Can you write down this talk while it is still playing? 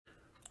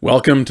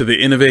Welcome to the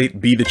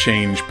Innovate Be the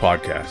Change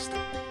podcast.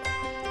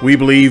 We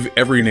believe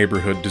every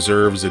neighborhood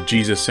deserves a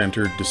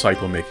Jesus-centered,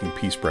 disciple-making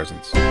peace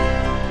presence.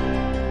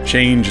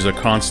 Change is a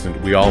constant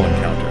we all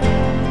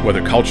encounter,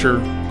 whether culture,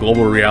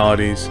 global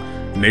realities,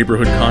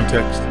 neighborhood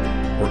context,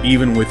 or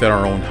even within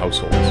our own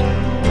households.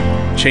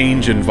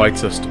 Change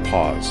invites us to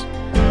pause,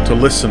 to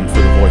listen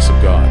for the voice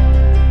of God.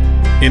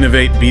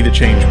 Innovate Be the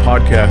Change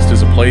podcast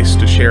is a place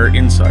to share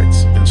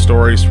insights and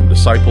stories from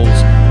disciples,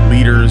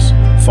 leaders,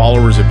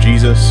 followers of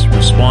Jesus,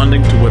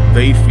 responding to what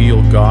they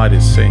feel God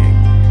is saying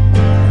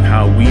and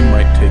how we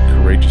might take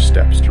courageous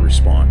steps to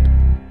respond.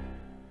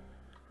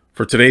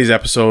 For today's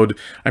episode,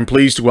 I'm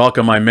pleased to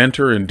welcome my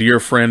mentor and dear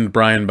friend,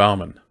 Brian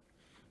Bauman.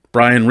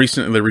 Brian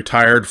recently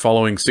retired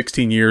following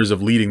 16 years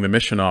of leading the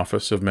mission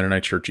office of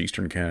Mennonite Church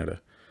Eastern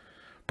Canada.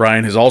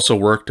 Brian has also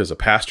worked as a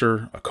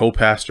pastor, a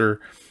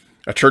co-pastor,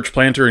 a church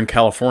planter in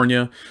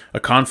California, a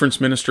conference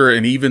minister,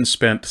 and even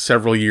spent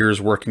several years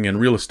working in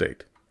real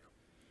estate.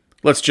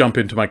 Let's jump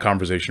into my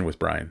conversation with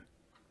Brian.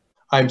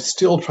 I'm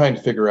still trying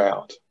to figure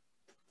out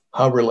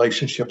how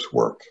relationships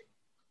work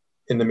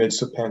in the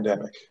midst of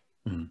pandemic.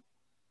 Mm-hmm.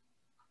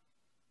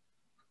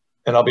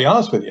 And I'll be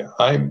honest with you,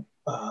 I'm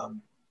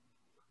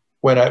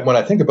when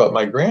I think about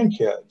my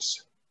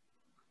grandkids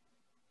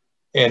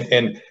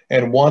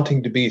and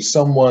wanting to be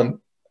someone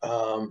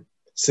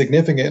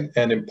significant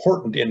and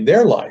important in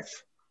their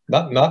life,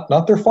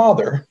 not their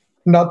father,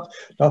 not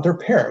their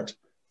parent,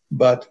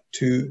 but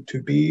to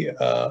be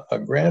a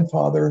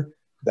grandfather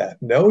that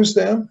knows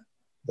them,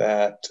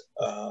 that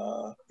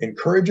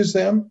encourages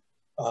them,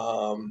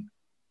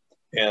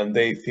 and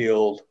they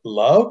feel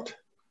loved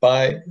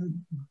by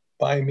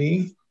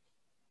me.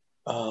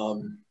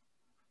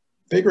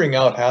 Figuring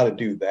out how to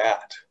do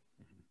that.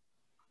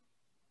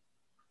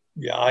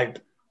 Yeah,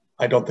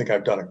 I don't think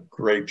I've done a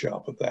great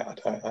job of that.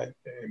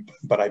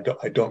 But I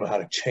don't know how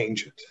to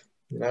change it.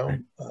 You know,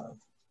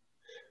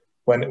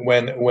 when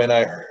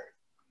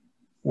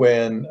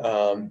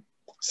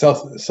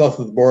south of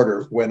the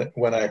border,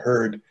 when I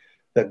heard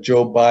that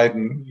Joe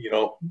Biden,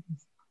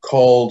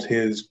 called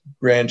his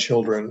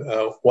grandchildren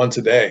once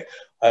a day,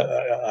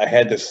 I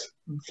had this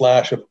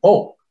flash of,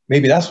 oh,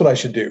 maybe that's what I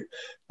should do.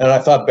 And I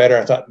thought better.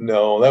 I thought,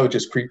 no, that would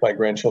just creep my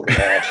grandchildren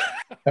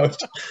out.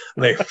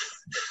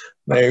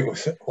 They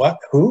what?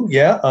 Who?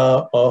 Yeah.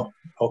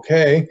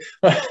 Okay.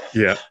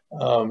 Yeah.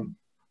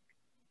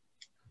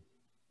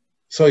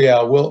 So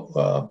yeah,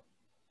 we'll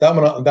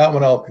that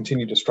one I'll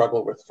continue to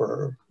struggle with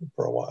for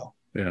a while.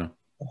 Yeah.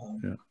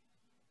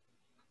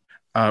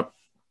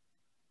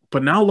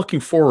 But now looking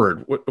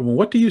forward,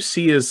 what do you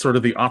see as sort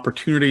of the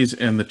opportunities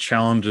and the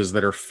challenges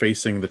that are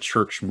facing the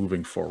church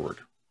moving forward?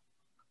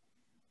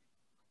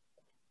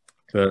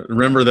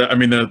 Remember that, I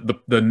mean,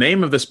 the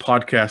name of this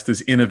podcast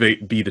is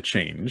Innovate Be the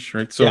Change,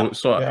 right? So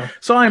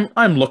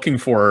I'm looking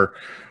for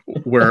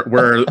where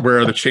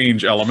are the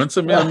change elements.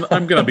 I mean,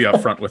 I'm going to be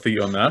upfront with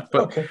you on that.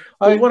 But, okay.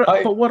 but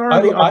what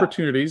are the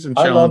opportunities and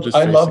challenges?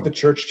 I love the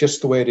church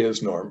just the way it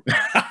is, Norm.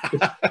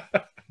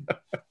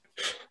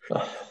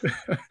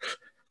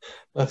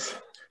 That's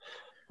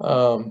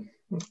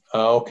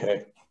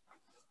okay.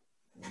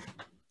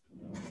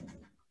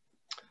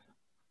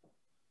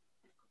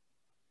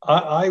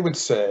 I would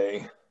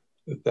say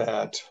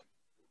that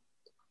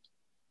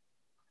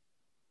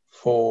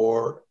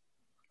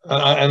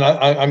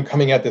I'm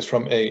coming at this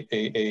from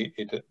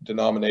a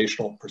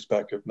denominational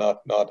perspective,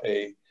 not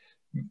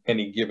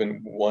any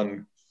given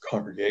one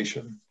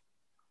congregation.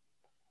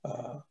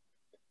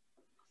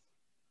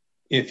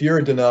 If you're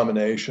a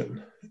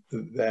denomination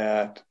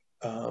that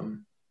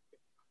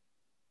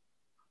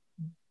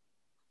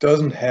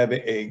doesn't have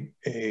a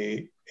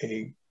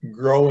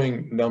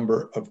growing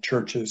number of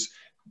churches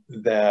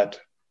that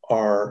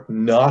are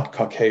not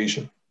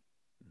Caucasian,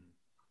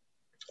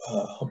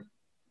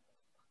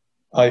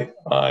 I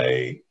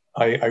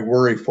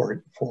worry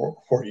for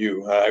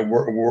you. I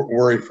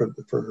worry for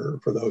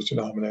those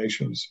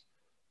denominations,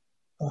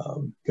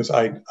 because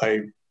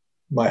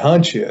my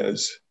hunch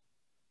is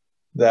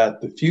that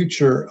the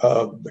future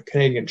of the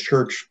Canadian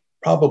church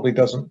probably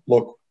doesn't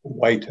look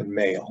white and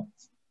male,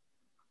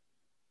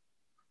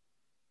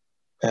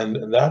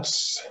 and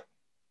that's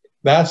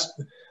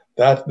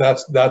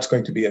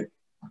going to be a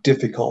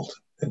difficult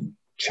and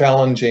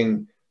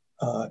challenging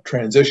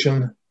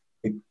transition,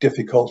 a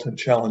difficult and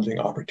challenging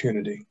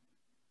opportunity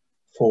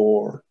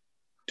for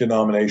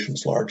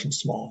denominations large and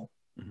small.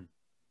 Mm-hmm.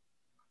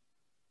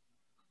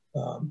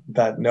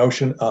 That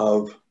notion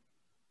of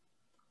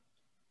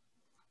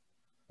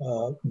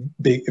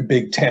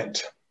big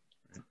tent,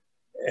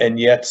 and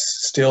yet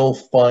still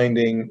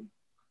finding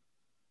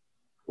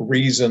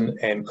reason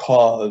and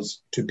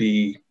cause to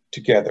be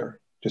together,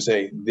 to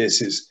say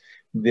this is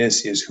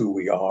who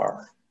we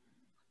are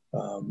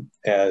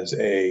as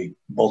a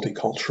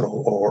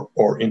multicultural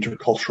or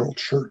intercultural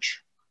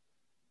church.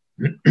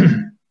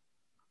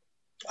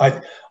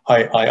 I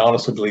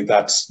honestly believe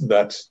that's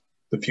the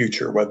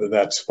future. Whether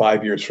that's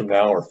 5 years from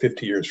now or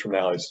 50 years from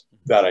now is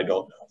that I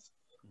don't know.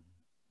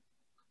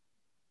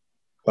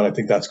 But I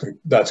think that's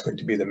going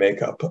to be the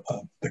makeup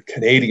of the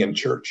Canadian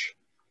church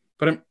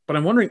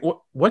I'm wondering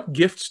what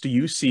gifts do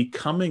you see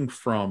coming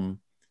from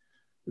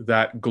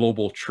that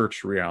global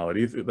church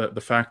reality, that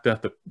the fact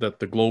that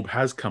the globe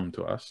has come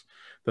to us,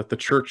 that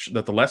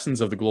the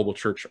lessons of the global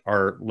church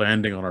are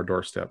landing on our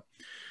doorstep.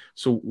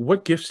 So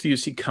what gifts do you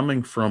see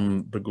coming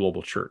from the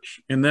global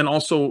church? And then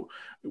also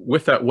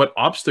with that, what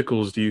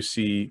obstacles do you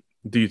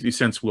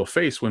sense we'll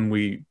face when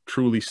we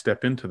truly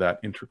step into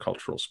that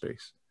intercultural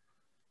space?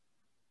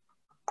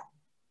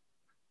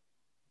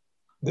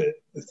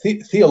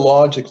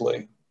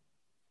 Theologically,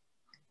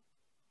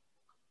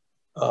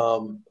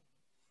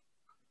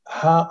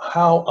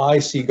 how I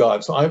see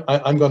God. So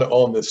I'm going to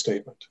own this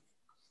statement.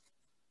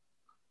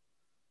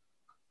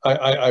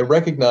 I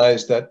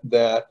recognize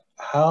that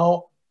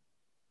how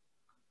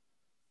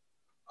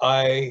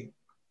I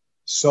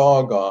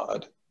saw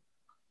God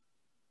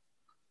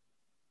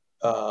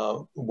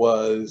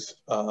was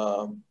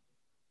the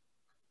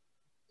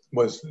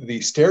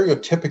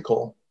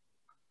stereotypical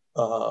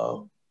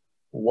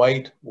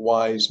white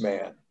wise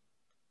man,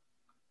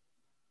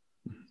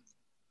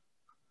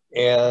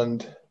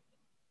 and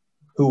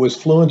who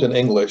was fluent in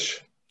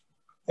English,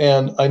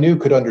 and I knew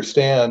could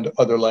understand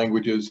other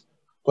languages,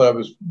 but I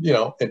was,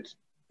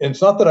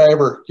 it's not that I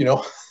ever,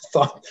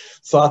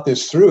 thought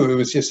this through. It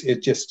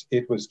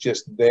was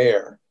just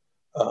there.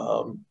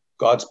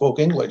 God spoke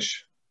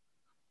English,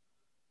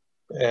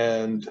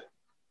 and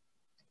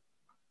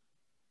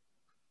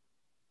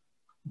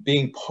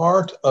being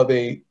part of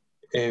a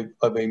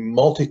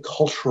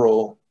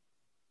multicultural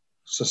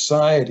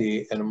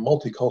society and a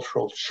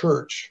multicultural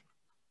church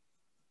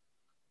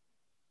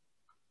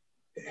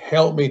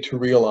helped me to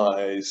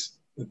realize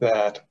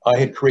that I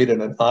had created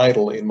an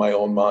idol in my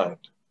own mind,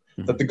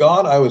 that the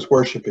God I was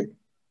worshiping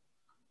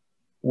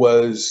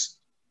was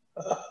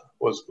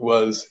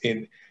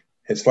in,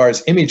 as far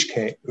as image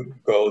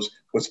goes,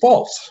 was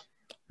false.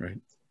 Right.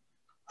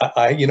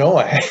 I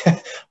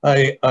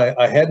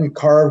hadn't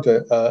carved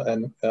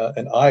an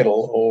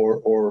idol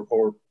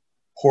or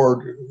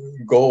poured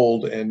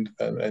gold and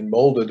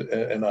molded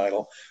an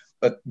idol,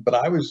 but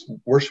I was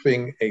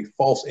worshiping a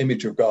false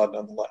image of God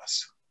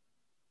nonetheless.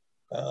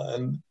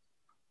 And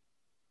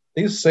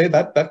needless to say,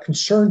 that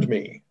concerned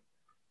me.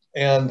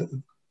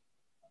 And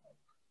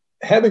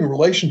having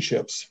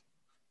relationships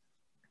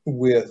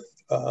with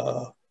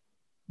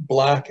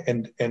Black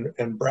and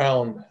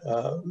brown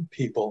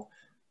people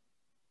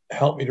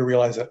helped me to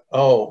realize that,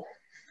 oh,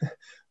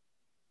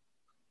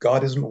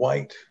 God isn't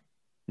white.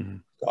 Mm-hmm.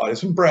 God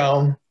isn't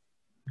brown.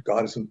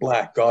 God isn't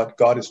Black.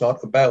 God is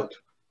not about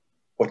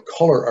what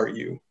color are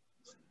you.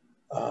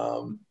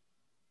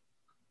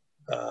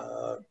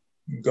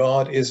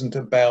 God isn't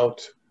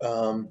about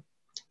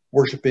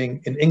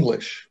worshiping in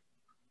English.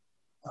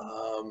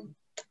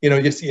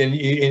 Just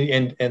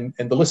and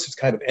the list is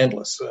kind of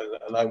endless,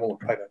 and I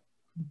won't try to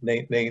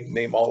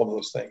name all of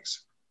those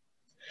things.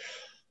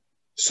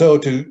 So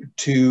to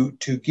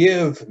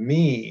give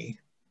me,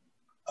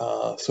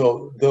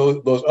 so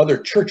those other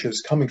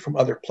churches coming from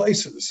other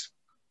places,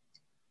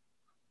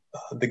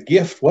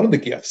 one of the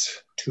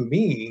gifts to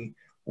me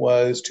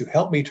was to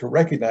help me to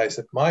recognize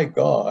that my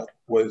God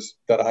was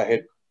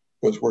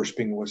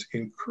worshiping was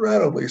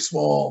incredibly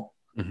small,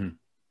 mm-hmm.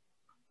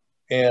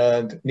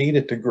 and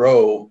needed to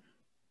grow.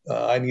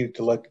 I needed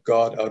to let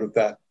God out of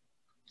that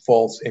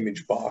false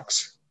image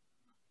box.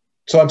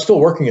 So I'm still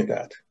working at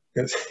that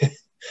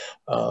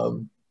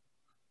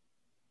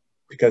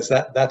because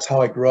that's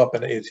how I grew up,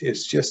 and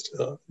it's just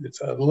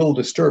it's a little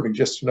disturbing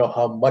just to know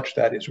how much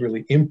that is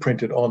really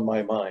imprinted on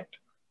my mind.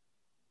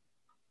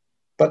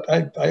 But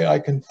I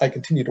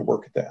continue to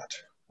work at that.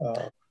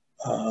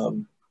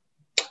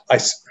 I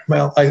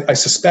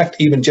suspect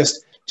even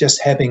just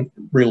having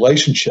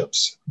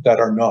relationships that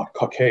are not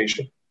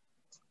Caucasian,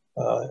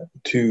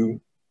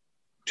 to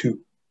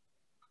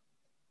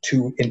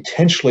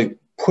intentionally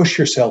push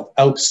yourself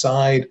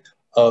outside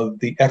of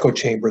the echo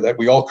chamber that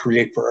we all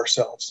create for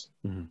ourselves,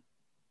 mm-hmm.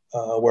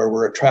 Where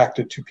we're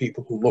attracted to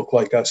people who look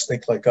like us,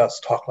 think like us,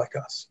 talk like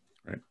us.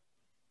 Right.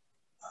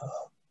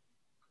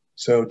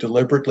 So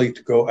deliberately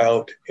to go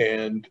out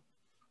and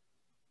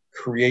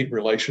create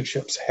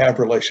relationships, have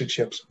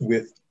relationships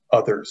with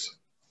others,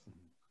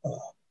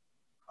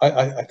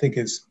 I think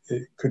it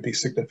could be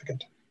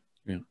significant.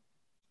 Yeah.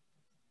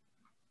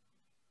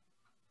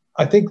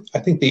 I think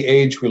the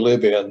age we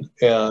live in,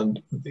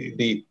 and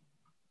the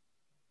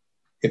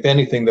if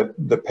anything,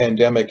 the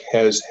pandemic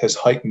has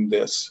heightened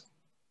this,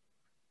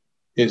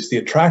 is the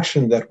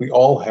attraction that we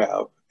all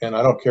have, and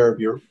I don't care if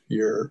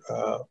you're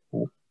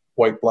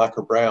white, Black,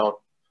 or brown,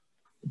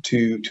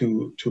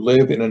 to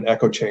live in an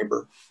echo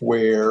chamber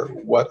where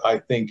what I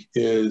think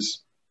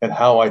is and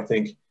how I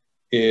think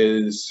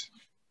is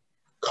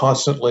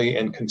constantly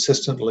and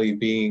consistently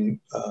being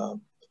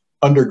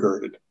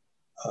undergirded,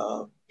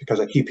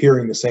 because I keep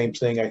hearing the same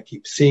thing, I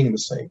keep seeing the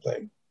same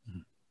thing. Mm-hmm.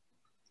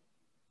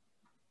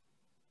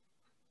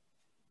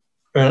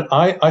 And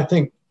I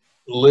think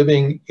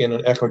living in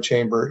an echo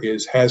chamber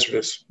is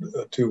hazardous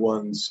to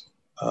one's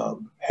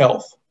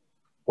health,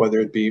 whether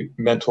it be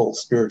mental,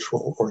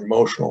 spiritual, or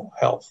emotional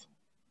health.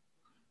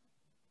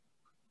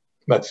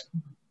 That's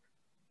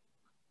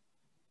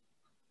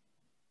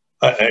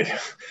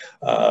the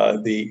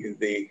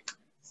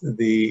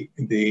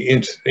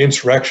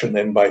insurrection,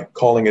 and by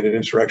calling it an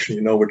insurrection,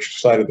 you know which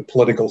side of the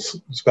political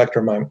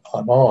spectrum I'm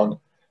on.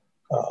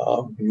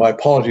 My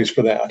apologies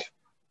for that.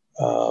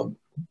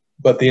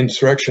 But the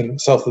insurrection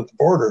south of the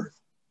border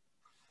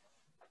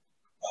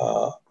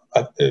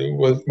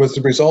was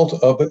the result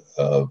of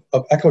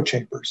echo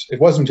chambers. It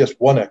wasn't just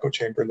one echo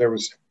chamber. There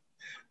was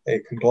a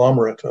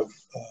conglomerate of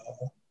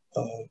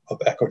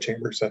echo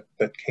chambers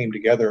that came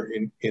together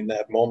in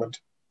that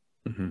moment.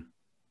 Mm-hmm.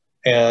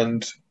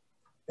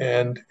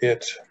 And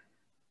it,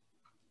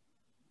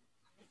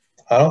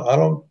 I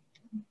don't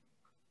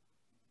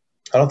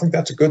think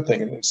that's a good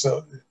thing. And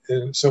so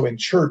in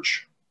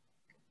church,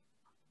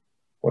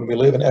 when we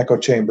live in echo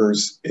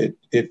chambers,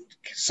 it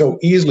so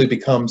easily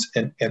becomes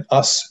an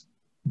us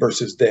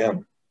versus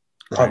them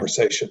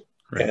conversation,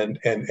 right. and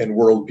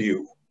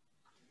worldview.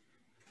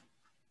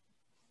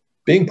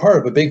 Being part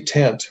of a big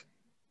tent,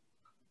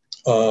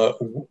 well,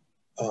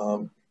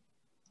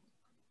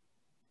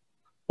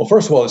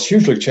 first of all, it's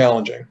hugely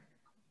challenging.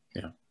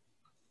 Yeah.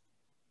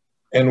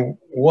 And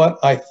what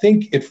I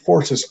think it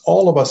forces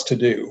all of us to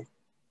do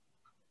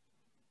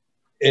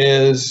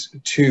is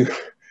to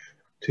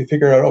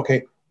figure out,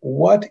 okay,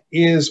 what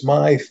is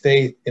my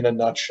faith in a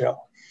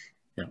nutshell?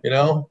 Yeah. You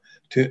know,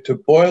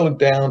 to boil it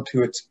down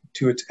to its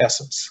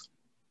essence,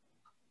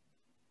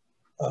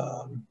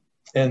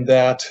 and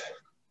that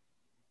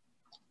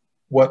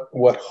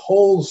what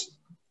holds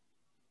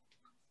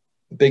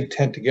the big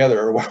tent together,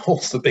 or what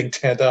holds the big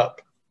tent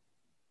up,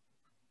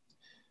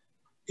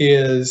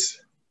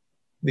 is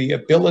the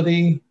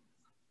ability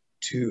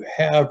to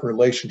have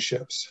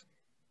relationships.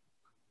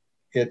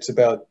 It's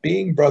about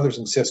being brothers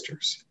and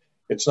sisters.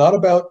 It's not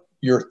about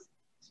your,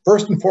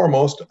 first and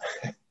foremost,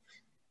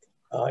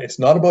 it's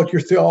not about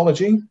your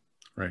theology.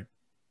 Right.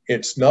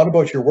 It's not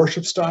about your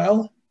worship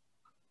style.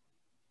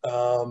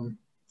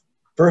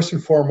 First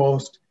and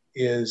foremost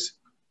is,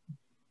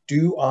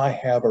 do I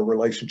have a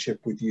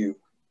relationship with you?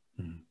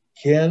 Mm-hmm.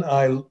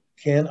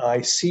 Can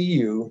I see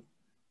you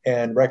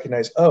and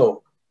recognize,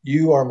 oh,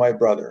 you are my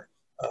brother,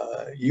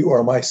 you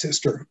are my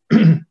sister.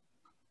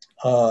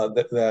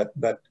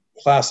 That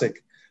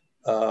classic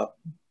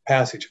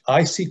passage,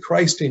 I see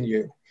Christ in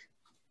you.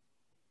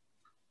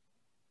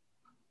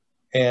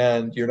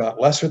 And you're not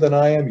lesser than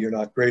I am, you're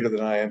not greater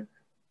than I am.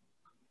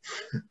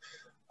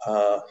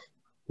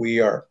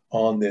 We are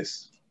on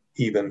this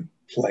even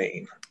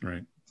plane.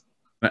 Right.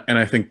 And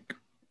I think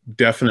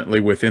definitely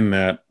within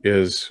that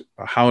is,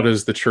 how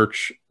does the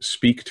church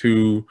speak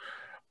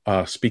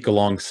speak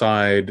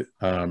alongside,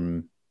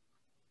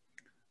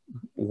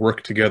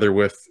 work together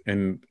with,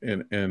 and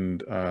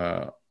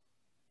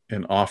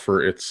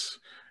offer its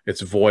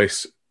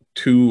voice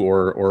to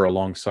or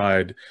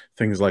alongside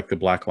things like the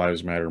Black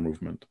Lives Matter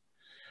movement,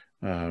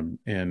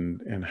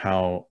 and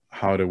how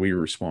do we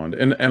respond?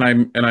 And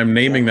I'm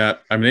naming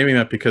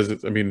that because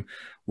it's, I mean,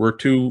 we're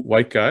two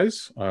white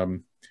guys.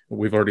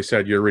 We've already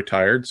said you're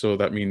retired, so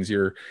that means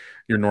you're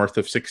north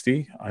of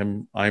 60.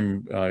 I'm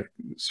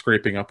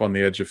scraping up on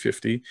the edge of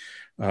 50.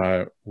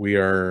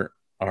 We're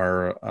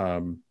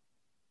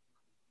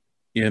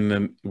in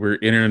an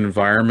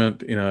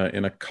environment,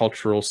 in a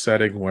cultural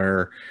setting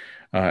where,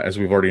 as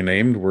we've already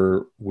named,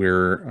 we're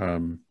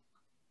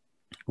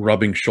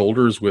rubbing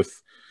shoulders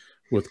with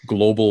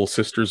global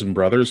sisters and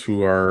brothers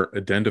who are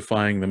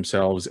identifying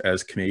themselves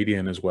as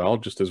Canadian as well,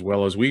 just as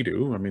well as we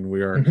do. I mean,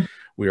 we are Mm-hmm.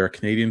 we are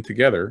Canadian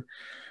together,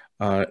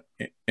 and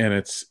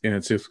it's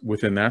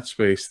within that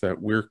space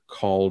that we're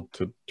called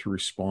to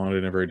respond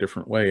in a very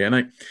different way. And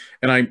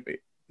I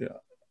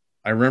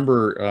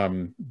remember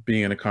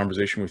being in a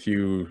conversation with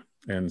you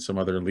and some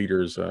other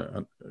leaders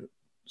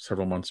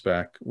several months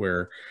back,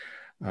 where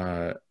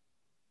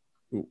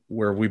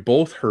we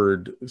both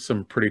heard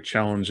some pretty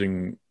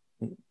challenging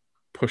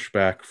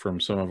pushback from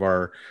some of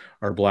our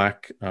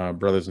Black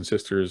brothers and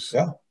sisters,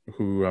 yeah.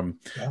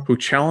 who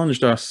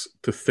challenged us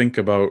to think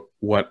about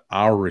what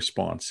our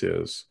response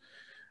is,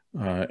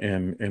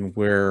 and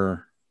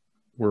where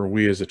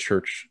we as a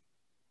church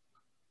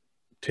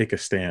take a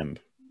stand,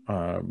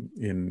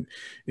 in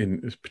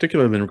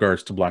particularly in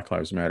regards to Black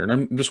Lives Matter. And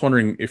I'm just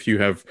wondering if you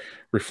have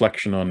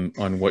reflection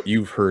on what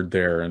you've heard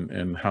there,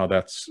 and how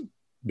that's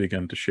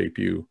begun to shape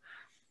you.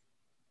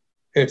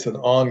 It's an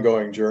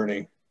ongoing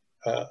journey.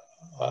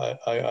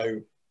 I'm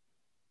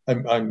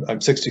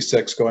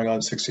 66, going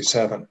on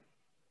 67.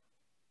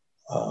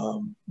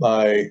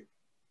 I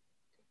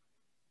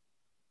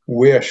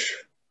wish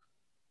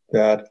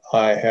that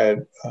I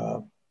had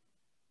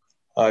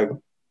I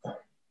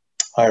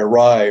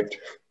arrived,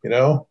 you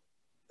know.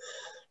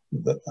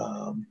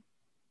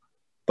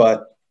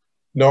 But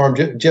Norm,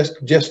 just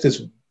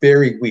this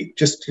very week,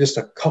 just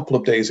a couple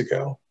of days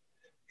ago,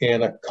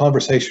 in a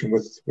conversation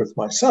with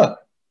my son,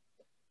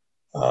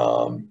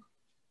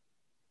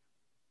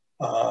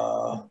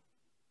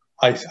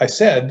 I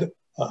said,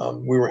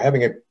 we were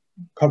having a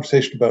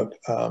conversation about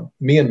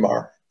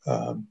Myanmar,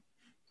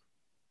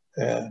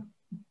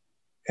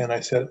 and I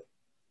said,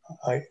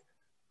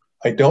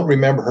 I don't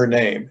remember her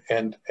name,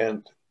 and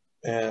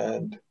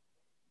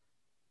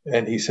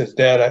And he says,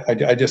 Dad,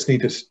 I just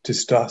need to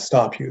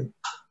stop you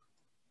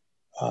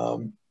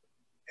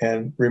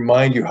and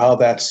remind you how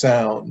that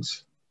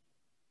sounds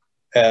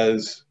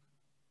as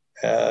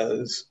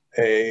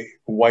a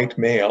white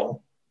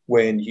male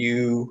when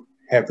you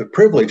have the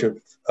privilege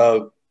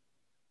of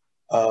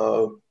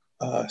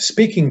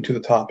speaking to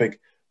the topic.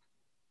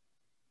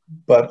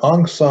 But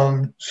Aung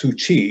San Suu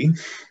Kyi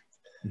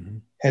mm-hmm.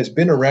 has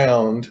been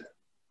around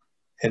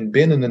and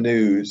been in the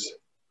news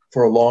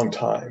for a long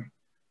time.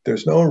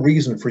 There's no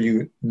reason for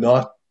you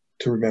not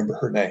to remember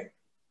her name.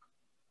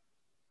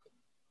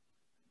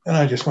 And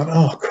I just went,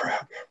 oh,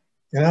 crap.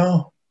 You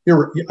know,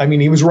 I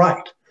mean, he was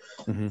right.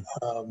 Mm-hmm.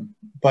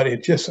 But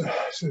it just,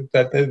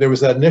 that there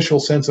was that initial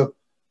sense of,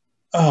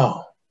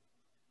 oh,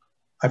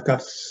 I've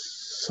got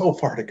so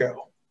far to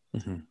go.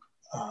 Mm-hmm.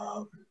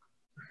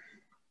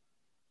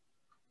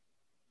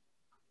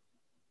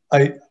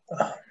 I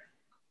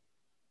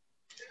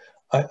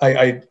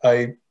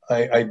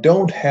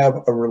don't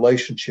have a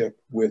relationship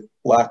with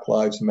Black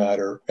Lives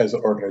Matter as an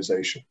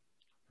organization.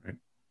 Right.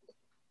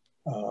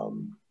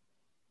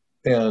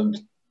 And,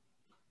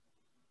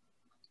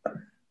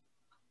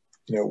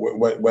 you know,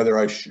 whether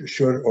I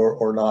should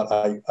or not,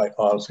 I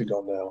honestly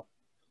don't know.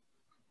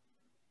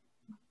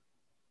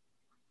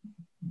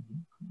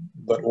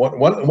 But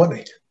one of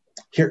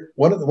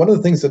the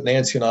things that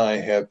Nancy and I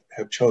have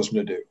chosen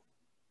to do,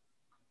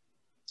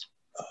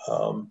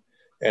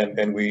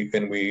 and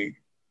we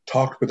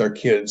talked with our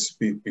kids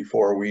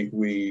before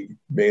we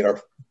made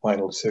our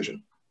final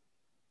decision.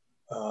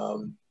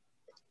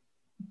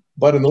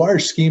 But in the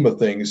large scheme of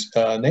things,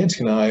 Nancy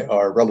and I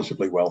are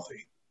relatively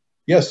wealthy.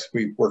 Yes,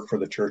 we work for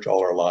the church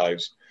all our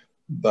lives,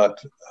 but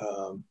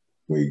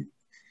we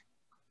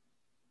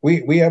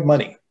have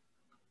money.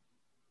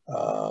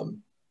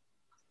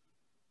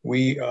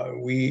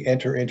 We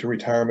enter into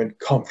retirement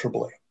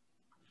comfortably.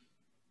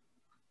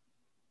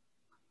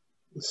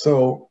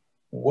 So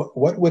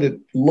what would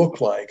it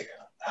look like?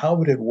 How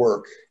would it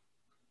work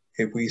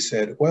if we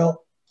said,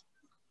 well,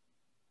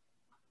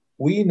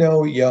 we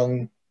know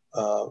young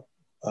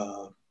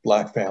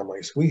Black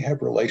families. We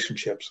have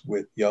relationships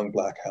with young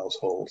Black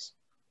households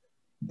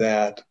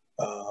that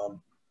know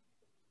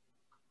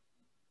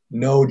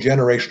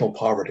generational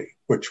poverty,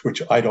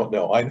 which I don't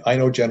know. I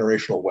know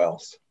generational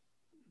wealth.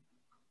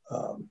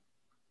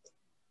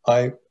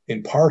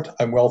 In part,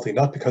 I'm wealthy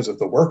not because of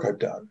the work I've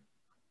done,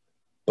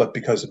 but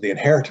because of the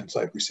inheritance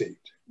I've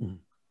received. Mm-hmm.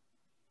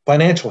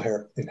 Financial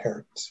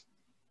inheritance.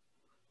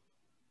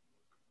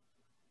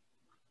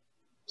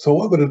 So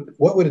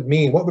what would it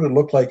mean? What would it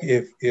look like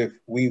if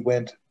we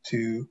went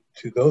to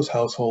those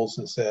households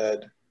and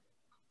said,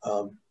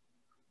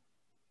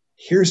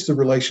 here's the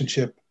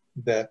relationship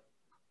that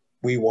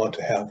we want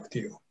to have with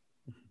you.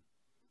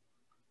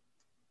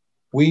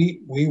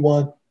 We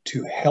want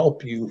to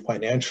help you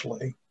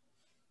financially,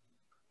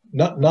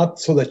 not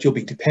so that you'll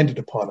be dependent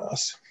upon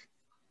us,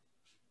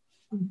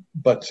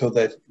 but so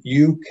that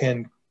you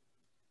can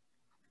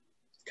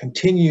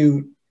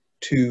continue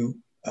to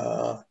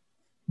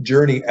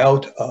journey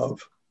out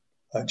of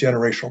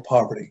generational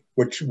poverty,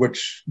 which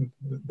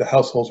the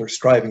households are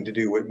striving to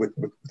do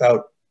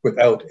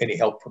without any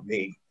help from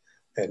me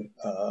and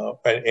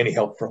any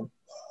help from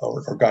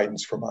or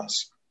guidance from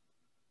us.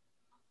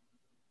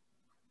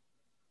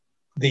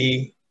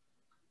 The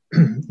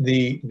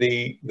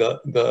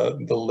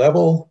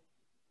level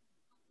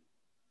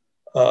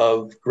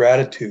of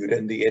gratitude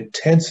and the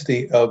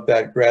intensity of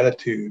that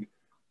gratitude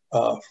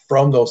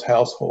from those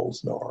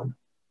households, Norm,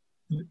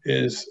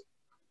 is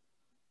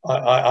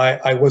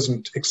I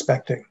wasn't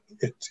expecting.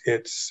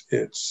 It's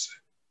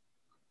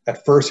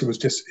at first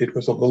it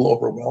was a little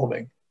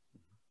overwhelming,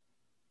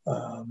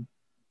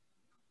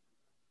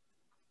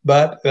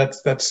 but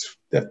that's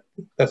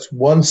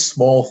one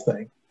small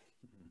thing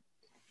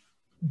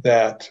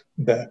that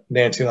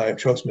Nancy and I have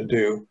chosen to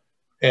do,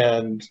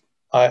 and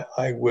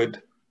I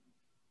would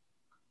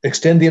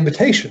extend the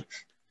invitation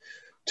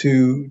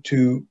to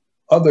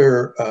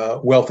other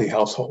wealthy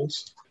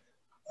households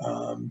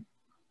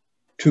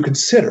to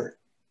consider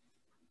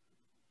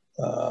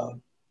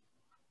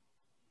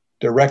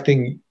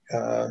directing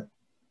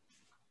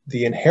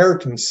the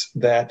inheritance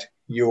that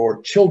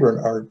your children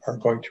are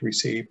going to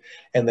receive,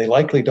 and they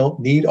likely don't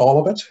need all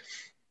of it.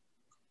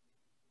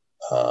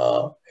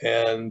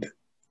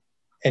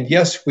 And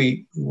yes,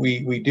 we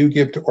do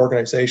give to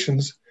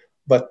organizations,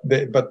 but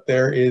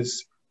there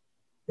is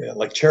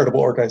like charitable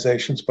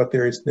organizations, but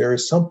there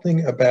is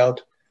something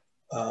about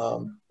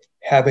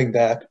having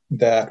that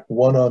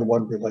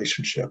one-on-one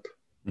relationship.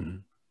 Mm-hmm.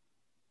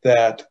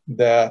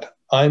 that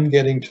I'm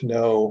getting to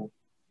know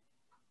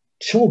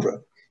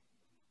children,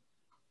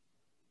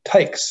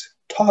 tykes,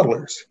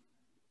 toddlers,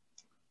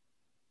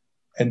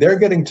 and they're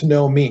getting to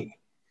know me,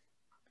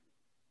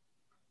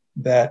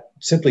 that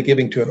simply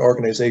giving to an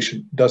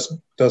organization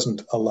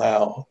doesn't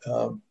allow.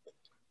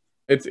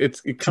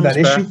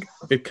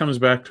 It comes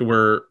back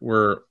to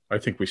where I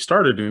think we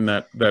started in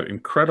that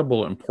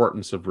incredible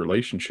importance of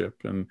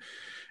relationship and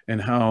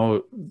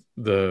how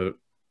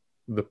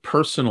the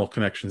personal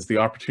connections, the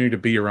opportunity to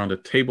be around a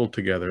table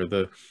together,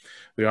 the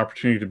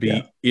opportunity to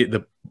be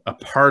a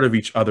part of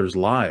each other's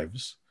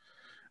lives,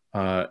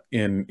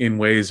 in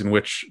ways in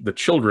which the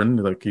children,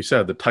 like you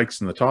said, the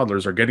tykes and the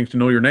toddlers, are getting to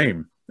know your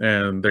name,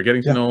 and they're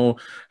getting to know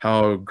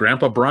how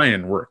Grandpa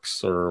Brian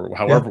works, or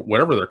however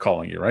whatever they're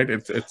calling you, right?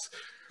 It's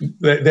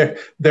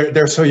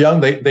they're so young,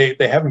 they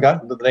haven't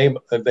gotten the name,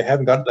 they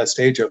haven't gotten that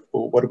stage of,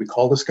 well, what do we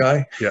call this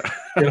guy? Yeah.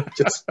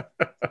 Just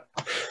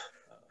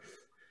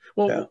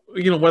well,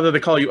 whether they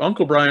call you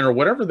Uncle Brian or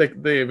whatever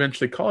they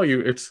eventually call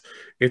you,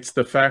 it's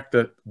the fact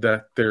that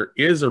there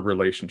is a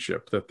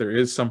relationship, that there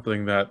is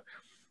something that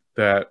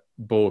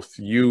both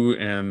you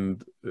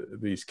and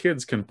these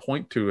kids can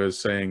point to as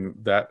saying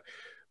that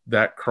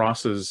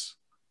crosses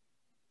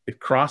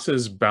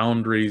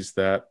boundaries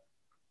that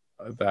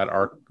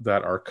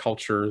our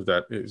culture,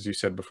 that, as you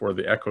said before,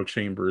 the echo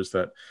chambers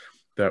that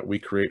we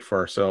create for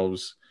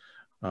ourselves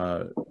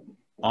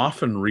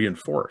often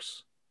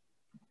reinforce.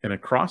 And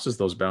it crosses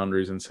those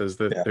boundaries and says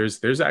that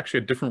there's actually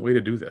a different way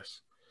to do this.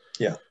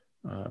 Yeah.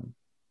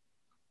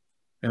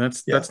 And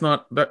that's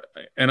not that,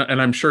 and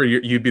I'm sure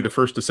you'd be the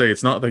first to say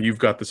it's not that you've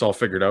got this all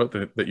figured out,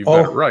 that you've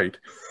got it right.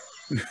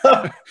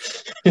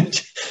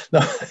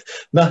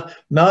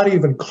 not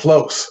even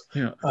close.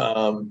 Yeah.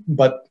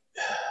 But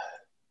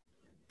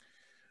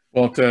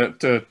well,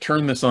 to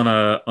turn this on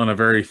a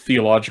very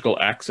theological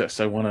axis,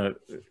 I want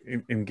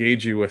to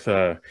engage you with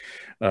a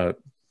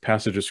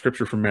passage of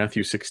scripture from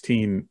Matthew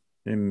 16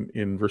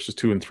 in verses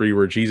 2 and 3,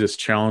 where Jesus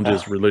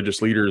challenges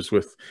religious leaders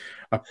with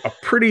a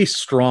pretty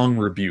strong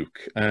rebuke.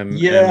 And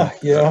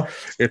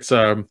it's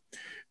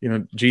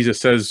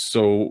Jesus says,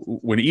 so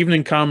when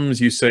evening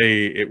comes, you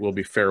say it will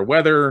be fair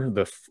weather,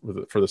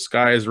 for the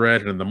sky is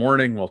red, and in the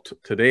morning, well,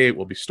 today it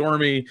will be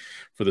stormy,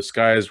 for the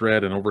sky is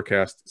red and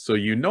overcast. So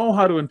you know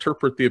how to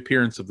interpret the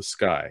appearance of the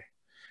sky,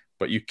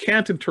 but you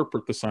can't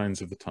interpret the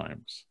signs of the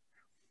times.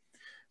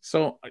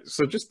 So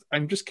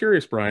I'm just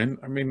curious, Brian.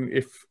 I mean,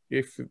 if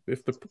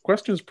the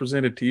question is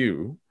presented to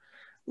you,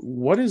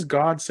 what is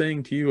God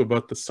saying to you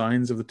about the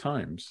signs of the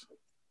times?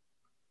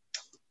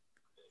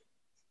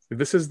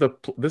 This is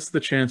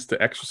the chance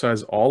to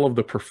exercise all of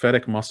the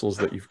prophetic muscles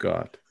that you've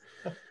got.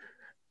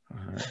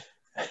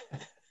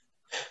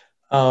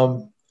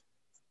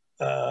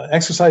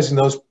 Exercising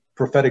those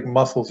prophetic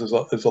muscles is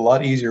a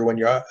lot easier when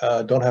you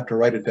don't have to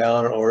write it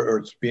down, or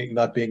it's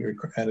not being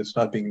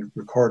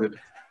recorded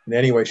in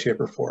any way,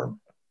 shape, or form.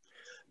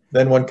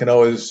 Then one can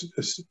always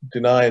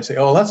deny and say,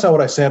 "Oh, that's not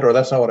what I said," or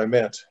 "That's not what I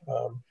meant."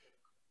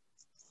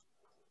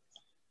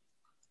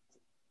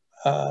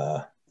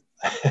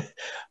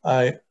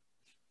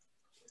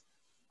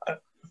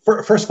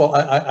 First of all,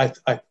 I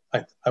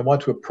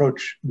want to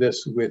approach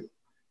this with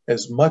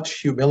as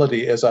much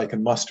humility as I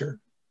can muster.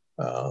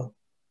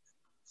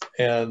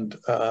 And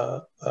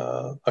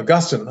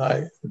Augustine,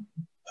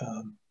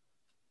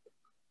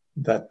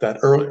 that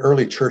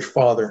early church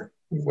father,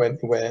 when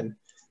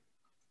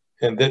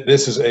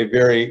this is a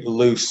very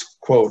loose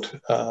quote,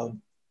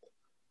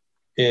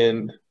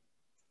 in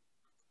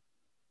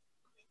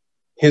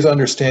his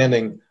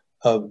understanding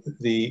of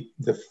the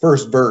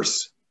first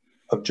verse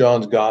of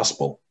John's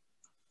Gospel,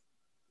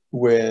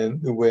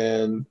 when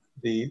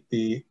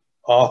the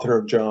author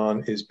of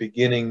John is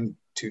beginning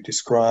to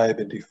describe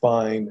and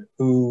define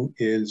who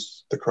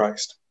is the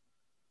Christ.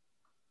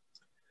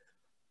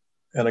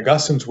 And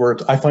Augustine's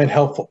words I find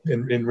helpful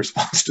in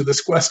response to this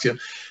question.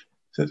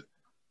 He says,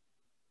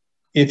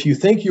 if you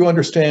think you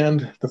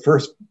understand the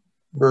first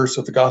verse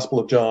of the Gospel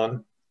of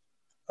John,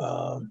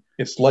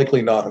 it's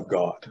likely not of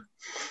God.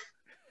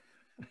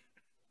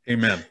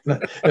 Amen.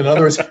 In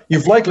other words,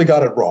 you've likely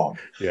got it wrong.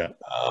 Yeah.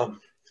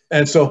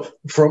 And so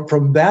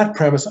from that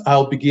premise,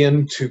 I'll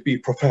begin to be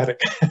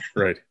prophetic.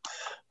 Right.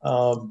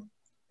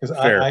 Because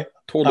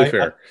Totally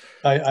fair.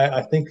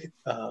 I think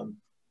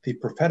the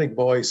prophetic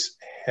voice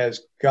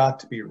has got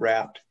to be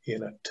wrapped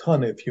in a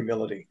ton of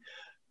humility.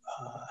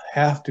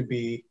 Have to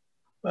be,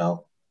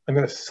 well, I'm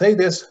going to say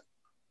this,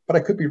 but I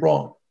could be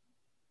wrong.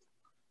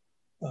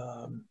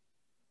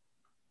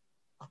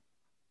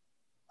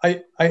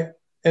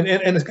 And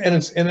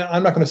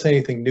I'm not going to say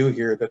anything new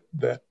here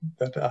that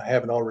I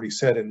haven't already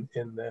said in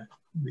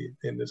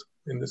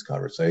this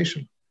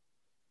conversation.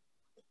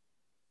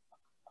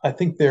 I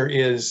think there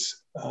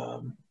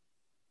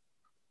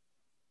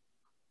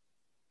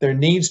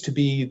needs to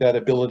be that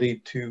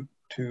ability to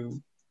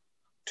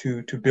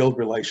build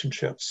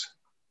relationships.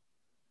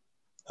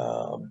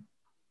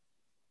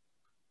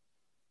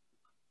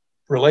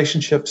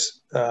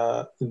 Relationships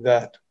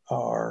that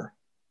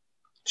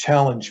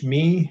challenge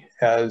me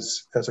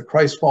as a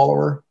Christ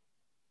follower,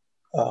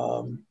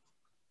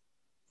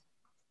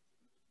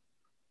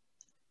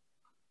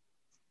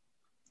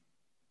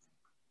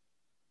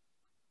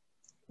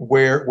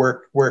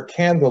 where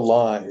Canada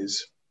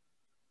lies,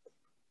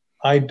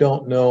 I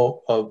don't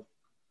know of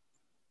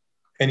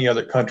any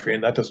other country,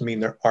 and that doesn't mean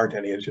there aren't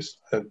any. It's just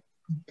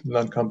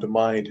none come to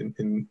mind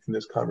in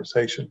this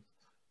conversation,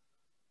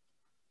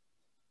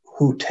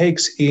 who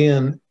takes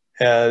in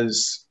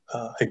as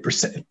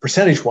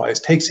percentage-wise,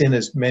 takes in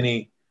as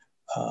many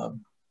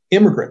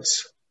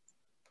immigrants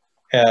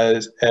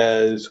as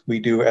we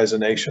do as a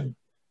nation,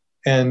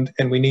 and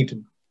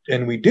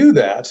we do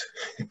that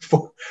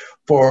for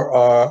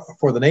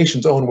the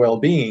nation's own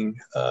well-being,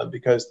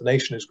 because the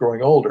nation is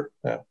growing older,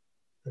 of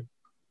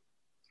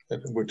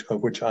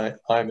which I'm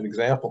an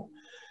example,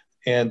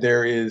 and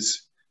there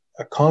is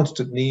a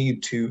constant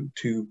need to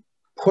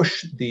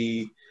push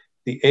the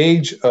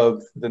age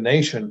of the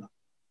nation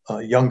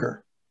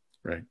younger.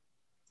 Right.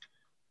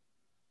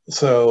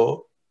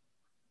 So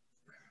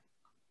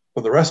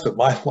for the rest of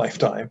my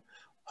lifetime,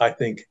 I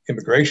think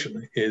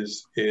immigration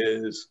is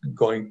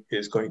going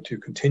to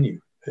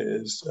continue,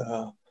 is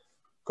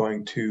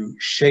going to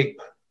shape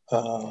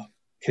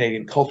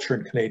Canadian culture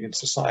and Canadian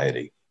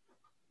society,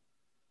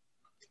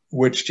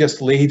 which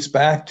just leads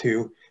back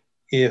to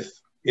if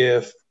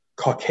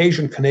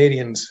Caucasian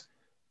Canadians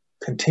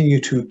continue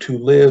to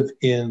live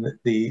in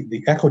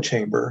the echo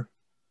chamber,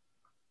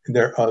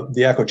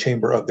 the echo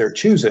chamber of their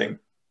choosing,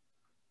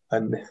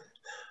 and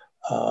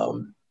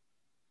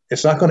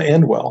it's not going to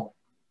end well.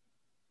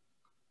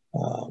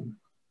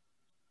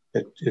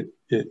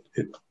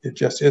 It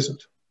just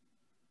isn't.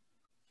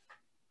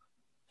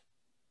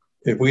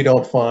 If we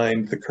don't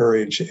find the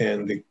courage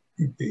and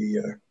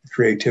the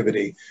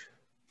creativity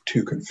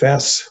to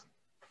confess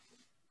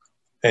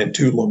and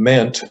to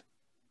lament,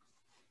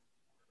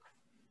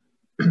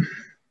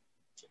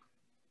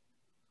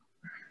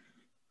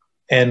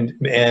 and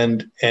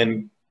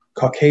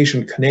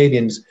Caucasian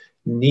Canadians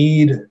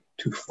need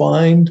to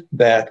find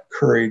that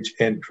courage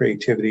and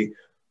creativity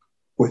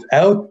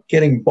without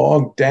getting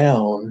bogged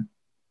down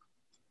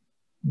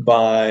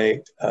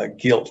by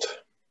guilt,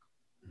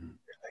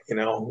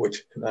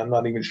 which I'm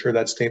not even sure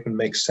that statement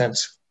makes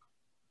sense.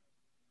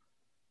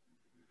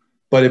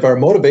 But if our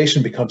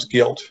motivation becomes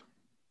guilt,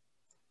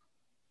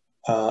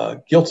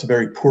 guilt's a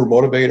very poor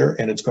motivator,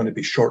 and it's going to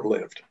be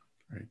short-lived.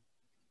 Right.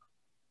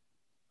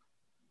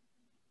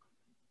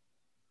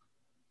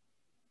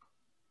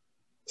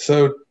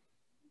 So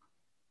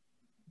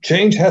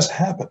change has to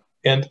happen.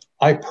 And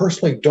I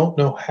personally don't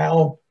know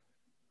how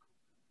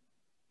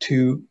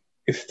to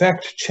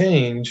effect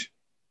change,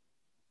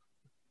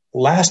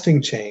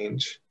 lasting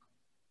change,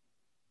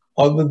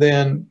 other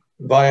than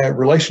via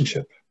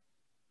relationship.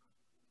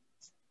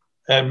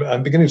 And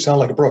I'm beginning to sound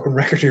like a broken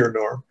record here,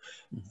 Norm.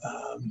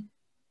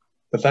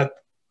 But that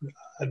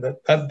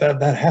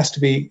has to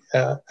be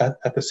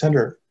at the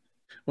center.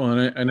 Well,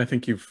 and I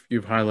think you've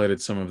highlighted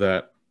some of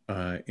that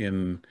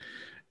in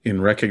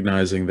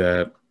recognizing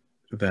that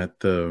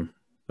the,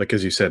 like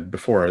as you said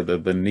before,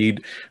 the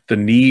need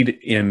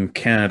in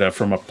Canada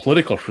from a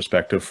political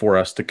perspective for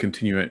us to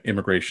continue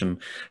immigration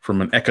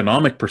from an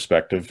economic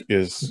perspective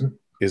is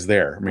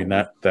there. I mean,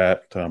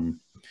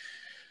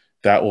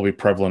 that will be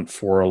prevalent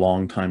for a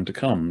long time to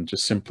come.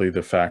 Just simply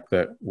the fact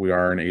that we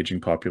are an aging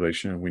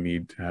population and we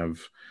need to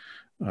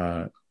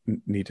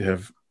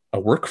have a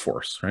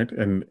workforce, right?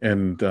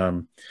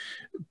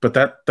 But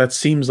that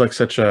seems like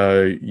such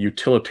a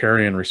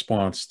utilitarian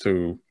response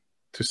to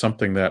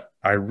something that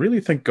I really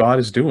think God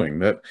is doing.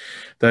 That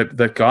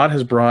God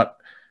has brought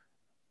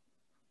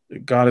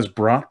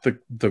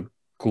the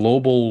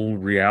global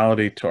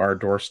reality to our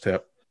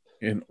doorstep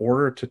in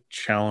order to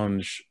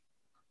challenge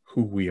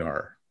who we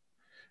are,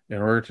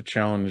 in order to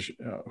challenge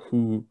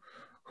who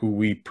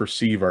we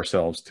perceive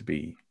ourselves to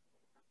be.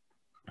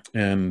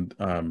 And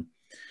I'm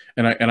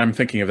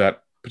thinking of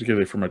that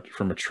particularly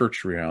from a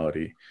church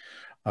reality,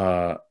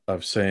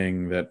 of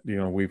saying that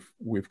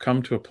we've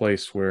come to a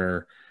place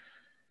where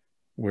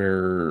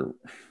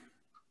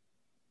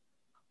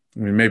I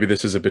mean, maybe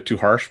this is a bit too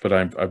harsh, but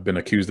I've been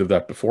accused of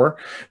that before.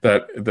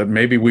 That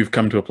maybe we've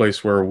come to a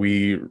place where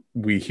we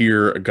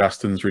hear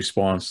Augustine's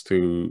response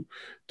to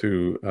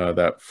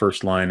that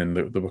first line in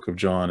the book of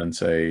John and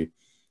say,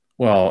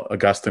 "Well,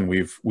 Augustine,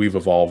 we've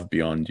evolved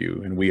beyond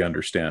you, and we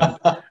understand,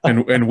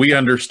 and we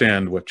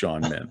understand what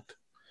John meant,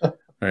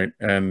 right?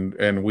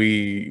 And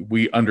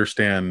we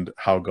understand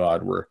how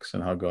God works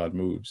and how God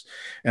moves."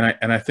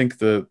 And I think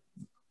the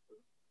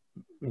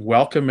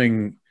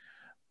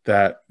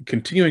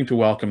continuing to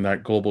welcome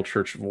that global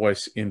church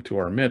voice into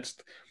our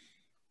midst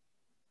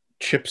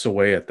chips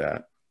away at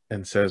that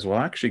and says, well,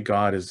 actually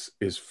God is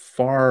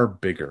far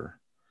bigger,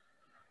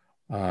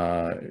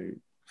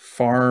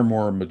 far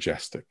more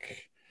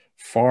majestic,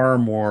 far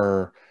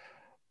more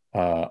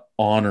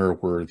honor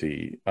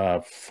worthy,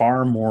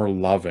 far more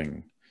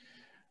loving,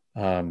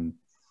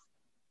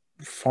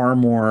 far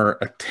more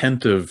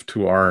attentive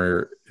to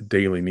our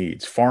daily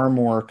needs, far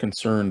more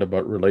concerned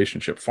about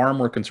relationship, far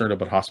more concerned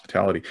about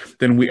hospitality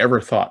than we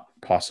ever thought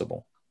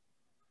possible.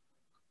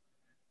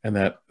 And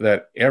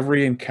that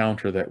every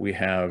encounter that we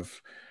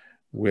have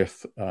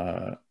with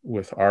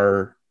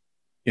our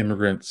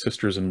immigrant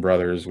sisters and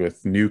brothers,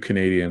 with new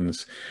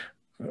Canadians,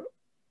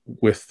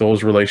 with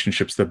those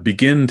relationships that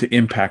begin to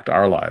impact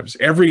our lives,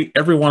 every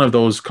one of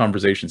those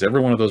conversations,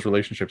 every one of those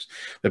relationships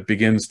that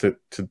begins to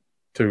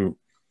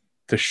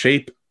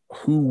shape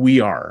who we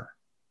are.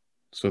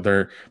 So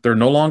they're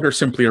no longer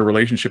simply a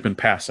relationship in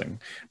passing,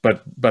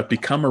 but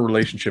become a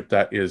relationship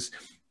that is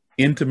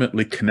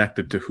intimately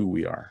connected to who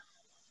we are.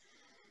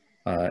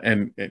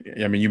 And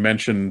I mean, you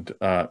mentioned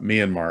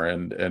Myanmar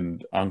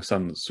and Aung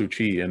San Suu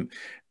Kyi, and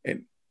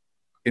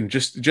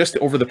just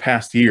over the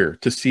past year,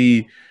 to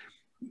see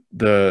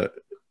the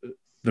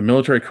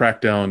military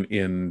crackdown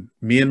in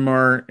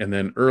Myanmar, and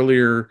then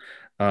earlier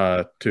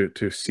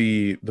to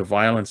see the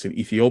violence in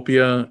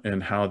Ethiopia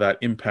and how that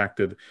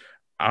impacted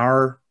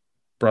our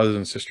brothers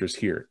and sisters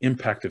here,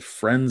 impacted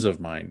friends of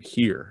mine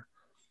here,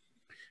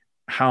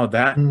 how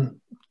that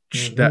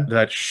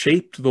that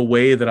shaped the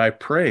way that I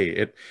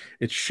pray.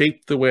 It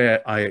shaped the way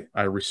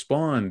I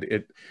respond.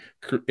 It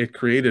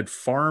created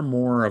far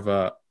more of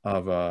a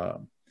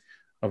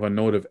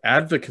note of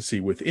advocacy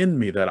within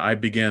me, that I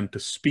began to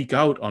speak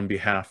out on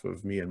behalf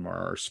of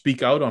Myanmar, or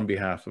speak out on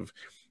behalf of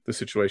the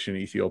situation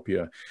in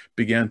Ethiopia,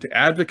 began to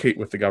advocate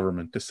with the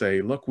government to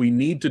say, look, we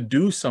need to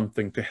do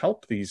something to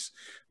help these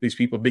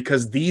people,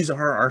 because these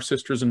are our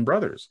sisters and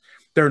brothers.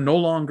 They're no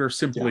longer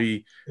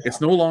simply,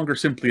 it's no longer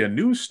simply a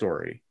news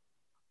story.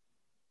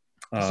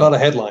 It's not a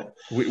headline.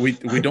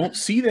 We don't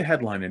see the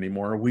headline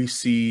anymore. We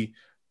see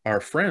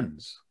our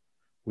friends.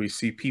 We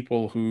see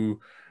people who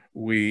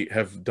we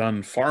have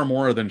done far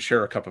more than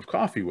share a cup of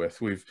coffee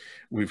with. We've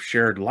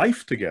shared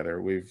life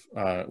together.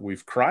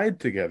 We've cried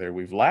together.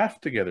 We've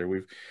laughed together.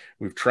 We've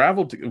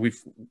traveled.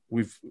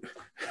 We've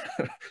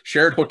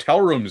shared hotel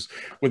rooms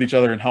with each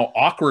other, and how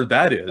awkward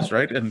that is,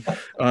 right? And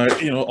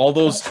all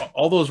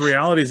those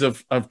realities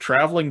of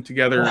traveling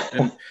together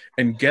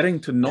and getting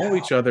to know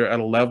each other at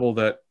a level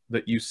that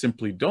you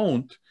simply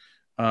don't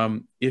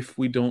if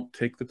we don't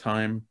take the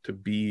time to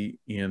be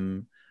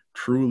in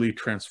truly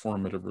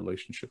transformative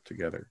relationship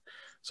together.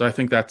 So I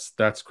think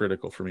that's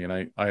critical for me,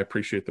 and I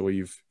appreciate the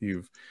way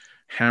you've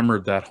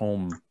hammered that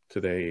home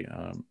today,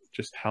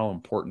 just how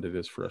important it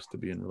is for us to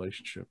be in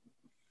relationship.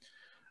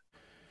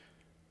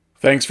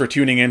 Thanks for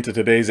tuning in to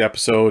today's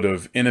episode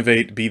of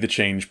Innovate, Be the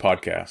Change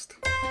podcast.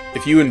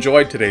 If you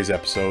enjoyed today's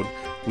episode,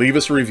 leave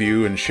us a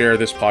review and share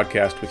this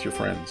podcast with your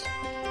friends.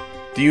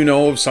 Do you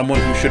know of someone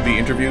who should be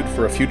interviewed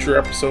for a future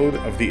episode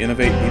of the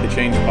Innovate, Be the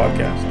Change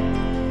podcast?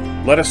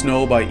 Let us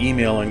know by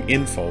emailing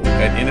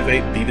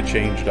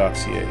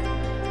info@innovatebethechange.ca.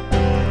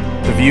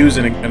 The views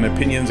and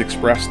opinions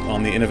expressed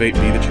on the Innovate,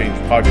 Be the Change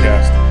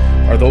podcast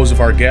are those of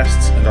our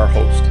guests and our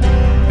host,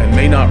 and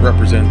may not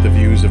represent the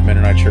views of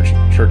Mennonite Church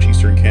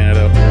Eastern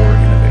Canada or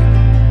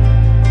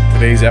Innovate.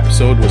 Today's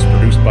episode was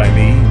produced by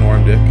me,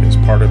 Norm Dick, as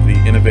part of the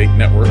Innovate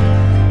Network,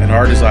 and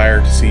our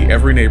desire to see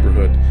every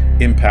neighborhood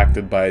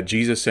impacted by a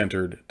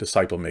Jesus-centered,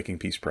 disciple-making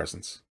peace presence.